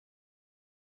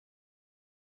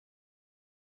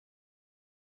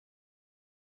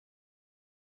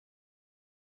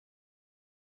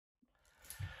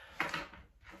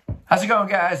How's it going,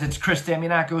 guys? It's Chris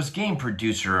Damianakos, game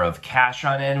producer of Cash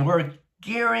On, and we're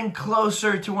gearing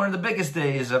closer to one of the biggest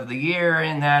days of the year,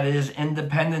 and that is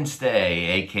Independence Day,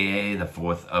 aka the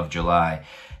 4th of July.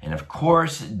 And of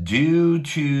course, due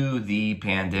to the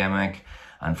pandemic,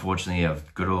 unfortunately,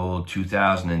 of good old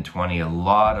 2020, a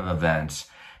lot of events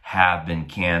have been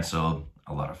canceled.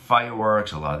 A lot of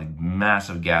fireworks, a lot of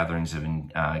massive gatherings have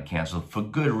been canceled for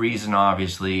good reason,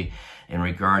 obviously, in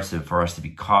regards to for us to be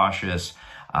cautious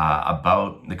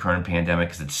about the current pandemic,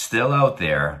 because it's still out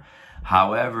there.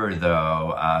 However,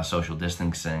 though, social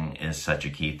distancing is such a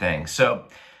key thing. So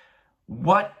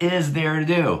what is there to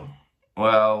do?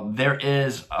 Well, there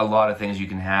is a lot of things. You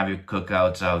can have your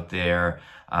cookouts out there,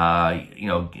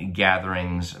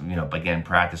 gatherings, again,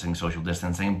 practicing social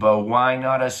distancing, but why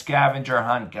not a scavenger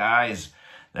hunt, guys?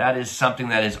 That is something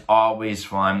that is always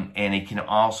fun, and it can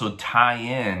also tie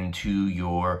in to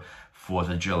your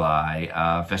 4th of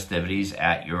July festivities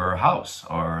at your house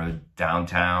or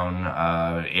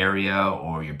downtown area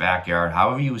or your backyard,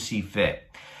 however you see fit.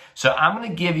 So I'm going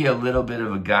to give you a little bit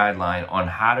of a guideline on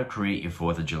how to create your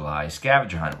 4th of July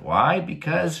scavenger hunt. Why?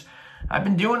 Because I've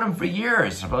been doing them for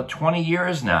years, about 20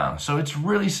 years now. So it's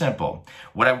really simple.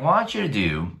 What I want you to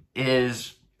do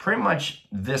is pretty much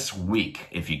this week,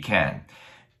 if you can,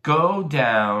 go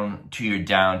down to your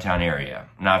downtown area.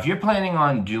 Now, if you're planning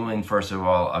on doing, first of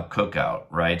all, a cookout,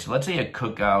 right? So let's say a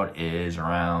cookout is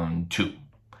around 2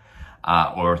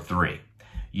 or 3.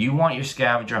 You want your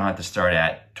scavenger hunt to start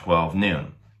at 12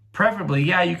 noon. Preferably,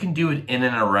 yeah, you can do it in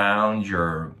and around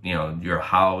your, your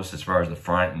house as far as the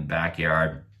front and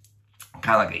backyard.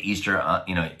 Kind of like an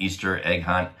Easter egg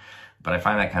hunt. But I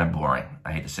find that kind of boring.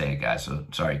 I hate to say it, guys, so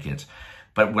sorry, kids.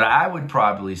 But what I would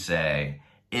probably say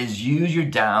is use your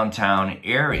downtown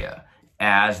area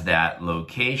as that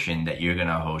location that you're going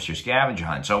to host your scavenger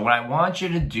hunt. So what I want you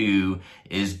to do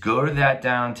is go to that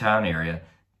downtown area,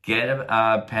 get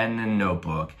a pen and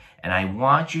notebook, and I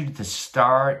want you to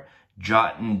start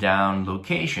jotting down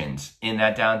locations in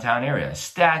that downtown area.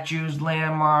 Statues,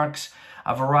 landmarks,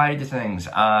 a variety of things.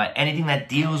 Anything that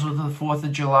deals with the 4th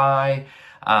of July,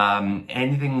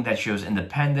 anything that shows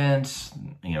independence,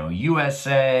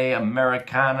 USA,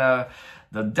 Americana,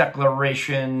 the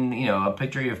Declaration, a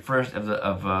picture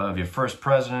of your first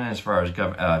president as far as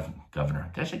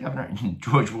governor. Did I say governor?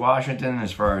 George Washington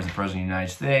as far as the president of the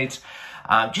United States.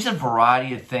 Just a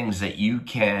variety of things that you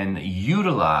can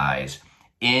utilize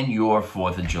in your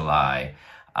 4th of July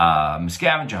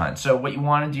scavenger hunt. So what you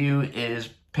want to do is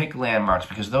pick landmarks,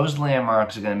 because those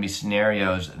landmarks are going to be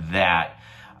scenarios that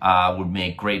would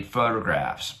make great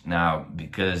photographs. Now,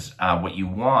 because what you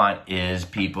want is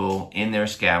people in their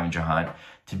scavenger hunt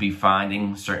to be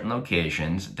finding certain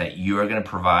locations that you're going to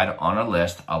provide on a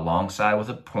list alongside with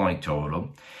a point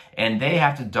total, and they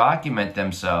have to document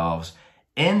themselves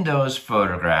in those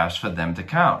photographs for them to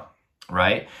count,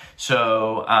 right?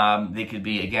 So they could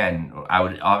be, again, I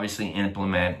would obviously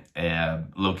implement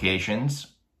locations,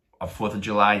 a 4th of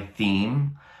July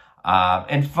theme,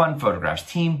 and fun photographs.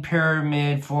 Team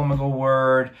pyramid, forming a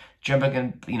word,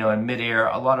 jumping in midair,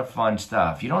 a lot of fun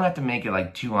stuff. You don't have to make it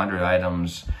like 200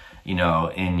 items,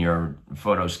 in your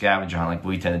photo scavenger hunt like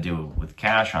we tend to do with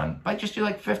Cash Hunt, but just do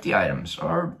like 50 items.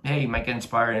 Or, hey, you might get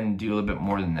inspired and do a little bit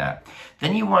more than that.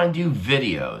 Then you want to do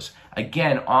videos.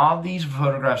 Again, all these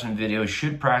photographs and videos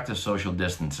should practice social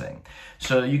distancing.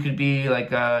 So you could be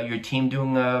like your team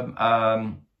doing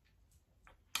a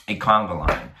conga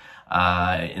line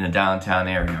in a downtown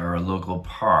area or a local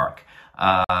park,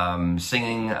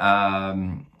 singing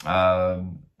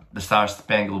the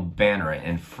Star-Spangled Banner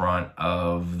in front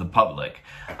of the public.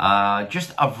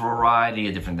 Just a variety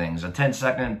of different things. A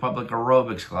 10-second public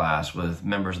aerobics class with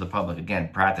members of the public, again,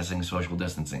 practicing social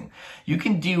distancing. You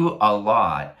can do a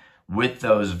lot with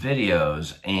those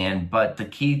videos, but the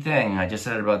key thing, I just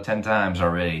said it about 10 times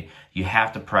already, you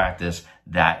have to practice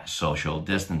that social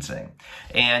distancing.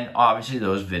 And obviously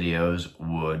those videos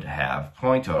would have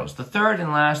point totals. The third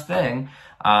and last thing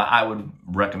I would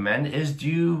recommend is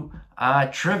do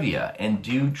trivia, and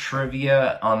do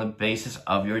trivia on the basis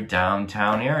of your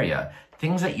downtown area.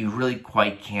 Things that you really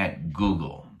quite can't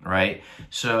Google, right?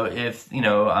 So if,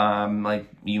 like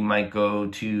you might go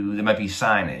to, there might be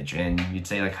signage, and you'd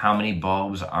say like, how many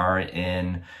bulbs are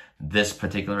in this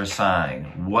particular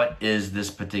sign? What is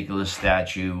this particular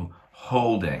statue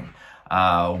holding?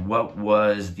 What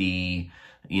was the,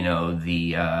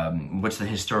 what's the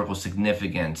historical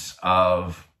significance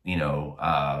of,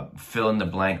 fill in the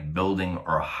blank building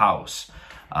or house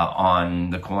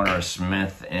on the corner of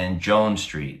Smith and Jones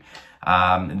Street?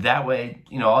 That way,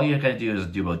 all you gotta do is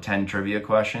do about 10 trivia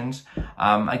questions.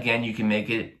 Again, you can make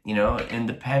it,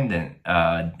 independent,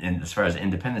 as far as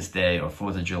Independence Day or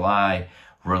 4th of July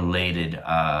related,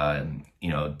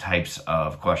 types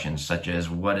of questions, such as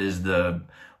what is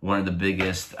one of the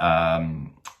biggest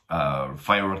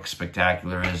fireworks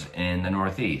spectaculars in the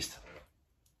Northeast?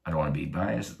 I don't want to be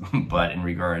biased, but in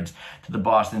regards to the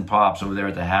Boston Pops over there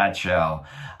at the Hat Shell,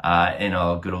 in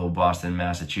good old Boston,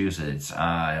 Massachusetts.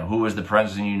 Who was the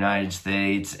President of the United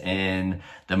States in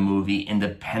the movie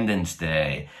Independence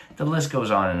Day? The list goes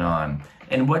on and on.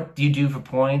 And what do you do for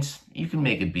points? You can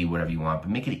make it be whatever you want, but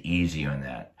make it easy on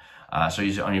that. So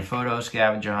use it on your photo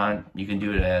scavenger hunt. You can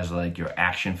do it as like your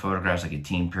action photographs, like your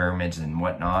team pyramids and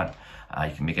whatnot.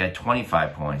 You can make it at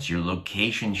 25 points. Your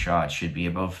location shots should be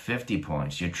above 50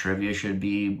 points. Your trivia should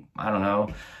be,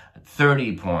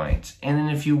 30 points. And then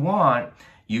if you want,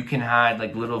 you can hide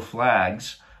like little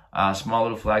flags, small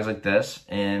little flags like this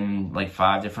in like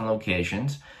 5 different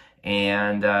locations.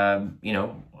 And,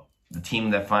 the team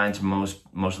that finds most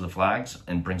of the flags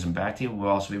and brings them back to you will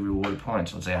also be rewarded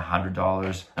points. Let's say $100,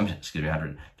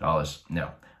 $100,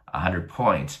 no, 100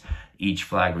 points each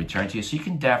flag returned to you. So you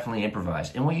can definitely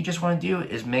improvise. And what you just want to do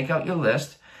is make out your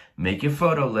list, make your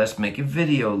photo list, make your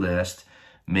video list,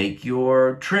 make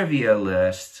your trivia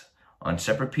list on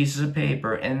separate pieces of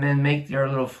paper, and then make your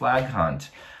little flag hunt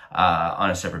on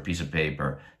a separate piece of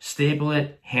paper. Staple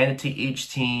it, hand it to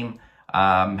each team.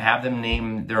 Have them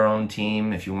name their own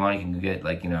team. If you want, you can get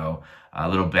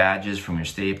little badges from your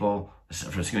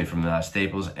from the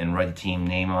Staples, and write the team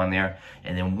name on there.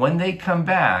 And then when they come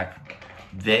back,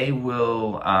 they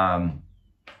will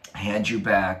hand you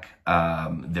back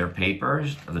their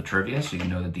papers of the trivia, so you can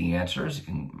know that the answers. You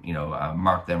can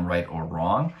mark them right or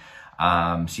wrong.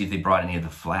 See if they brought any of the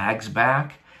flags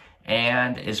back.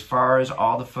 And as far as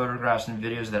all the photographs and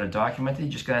videos that are documented,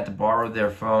 you're just going to have to borrow their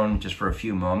phone just for a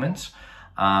few moments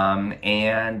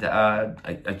and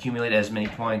accumulate as many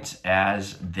points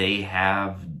as they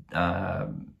have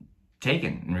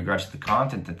taken in regards to the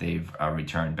content that they've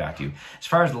returned back to you. As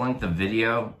far as the length of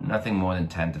video, nothing more than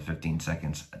 10 to 15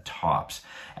 seconds tops.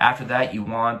 After that, you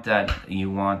want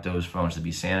those phones to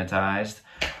be sanitized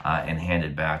and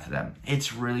handed back to them.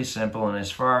 It's really simple. And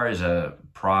as far as a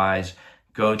prize,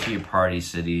 go to your party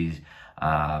cities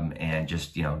and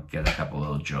just, get a couple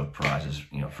little joke prizes,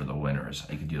 for the winners.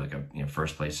 You can do like a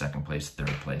first place, second place, third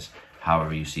place,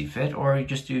 however you see fit, or you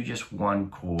just do just one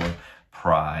core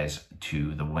prize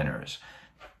to the winners.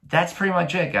 That's pretty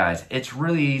much it, guys. It's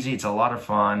really easy. It's a lot of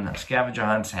fun. Scavenger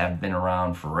hunts have been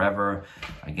around forever.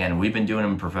 Again, we've been doing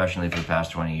them professionally for the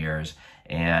past 20 years.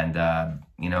 And,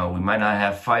 we might not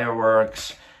have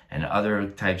fireworks and other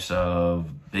types of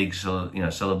big,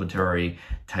 celebratory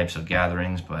types of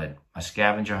gatherings, but a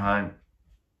scavenger hunt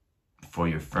for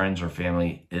your friends or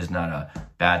family is not a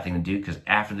bad thing to do, because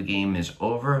after the game is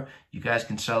over, you guys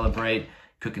can celebrate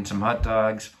cooking some hot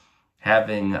dogs,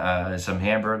 having some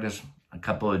hamburgers, a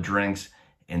couple of drinks,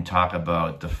 and talk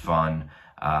about the fun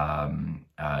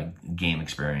game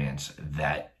experience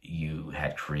that you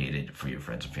had created for your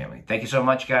friends and family. Thank you so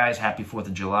much, guys. Happy 4th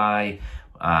of July.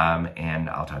 And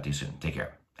I'll talk to you soon. Take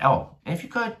care. Oh, and if you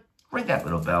could, ring that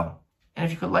little bell. And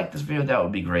if you could like this video, that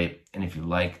would be great. And if you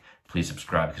like, please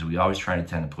subscribe, because we always try to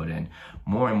tend to put in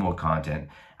more and more content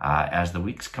as the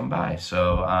weeks come by.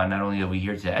 So not only are we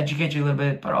here to educate you a little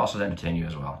bit, but also to entertain you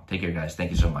as well. Take care, guys.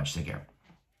 Thank you so much. Take care.